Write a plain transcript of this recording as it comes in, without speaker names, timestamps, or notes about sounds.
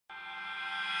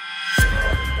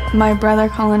My brother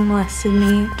Colin molested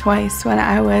me twice when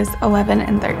I was 11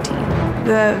 and 13.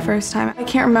 The first time, I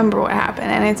can't remember what happened,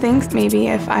 and I think maybe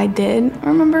if I did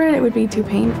remember it, it would be too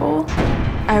painful.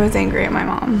 I was angry at my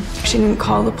mom. She didn't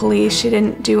call the police, she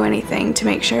didn't do anything to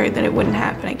make sure that it wouldn't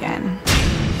happen again.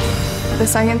 The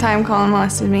second time Colin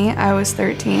molested me, I was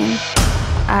 13.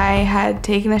 I had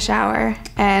taken a shower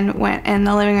and went in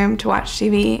the living room to watch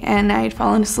TV, and I had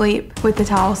fallen asleep with the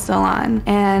towel still on.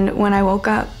 And when I woke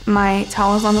up, my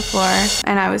towel was on the floor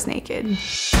and I was naked.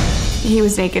 He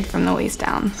was naked from the waist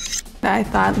down. I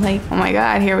thought, like, oh my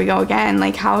God, here we go again.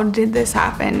 Like, how did this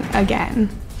happen again?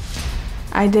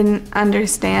 I didn't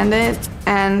understand it,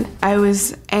 and I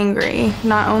was angry,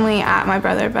 not only at my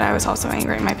brother, but I was also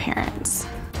angry at my parents.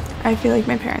 I feel like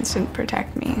my parents didn't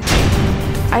protect me.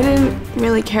 I didn't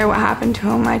really care what happened to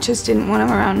him, I just didn't want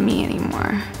him around me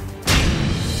anymore.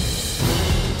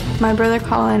 My brother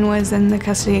Colin was in the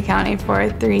custody of county for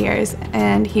 3 years,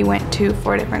 and he went to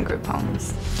 4 different group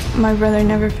homes. My brother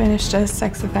never finished a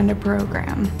sex offender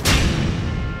program.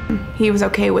 He was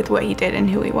okay with what he did and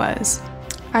who he was.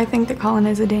 I think that Colin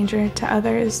is a danger to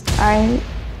others. I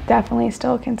definitely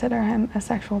still consider him a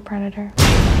sexual predator.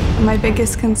 My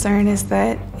biggest concern is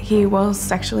that he will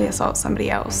sexually assault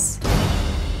somebody else.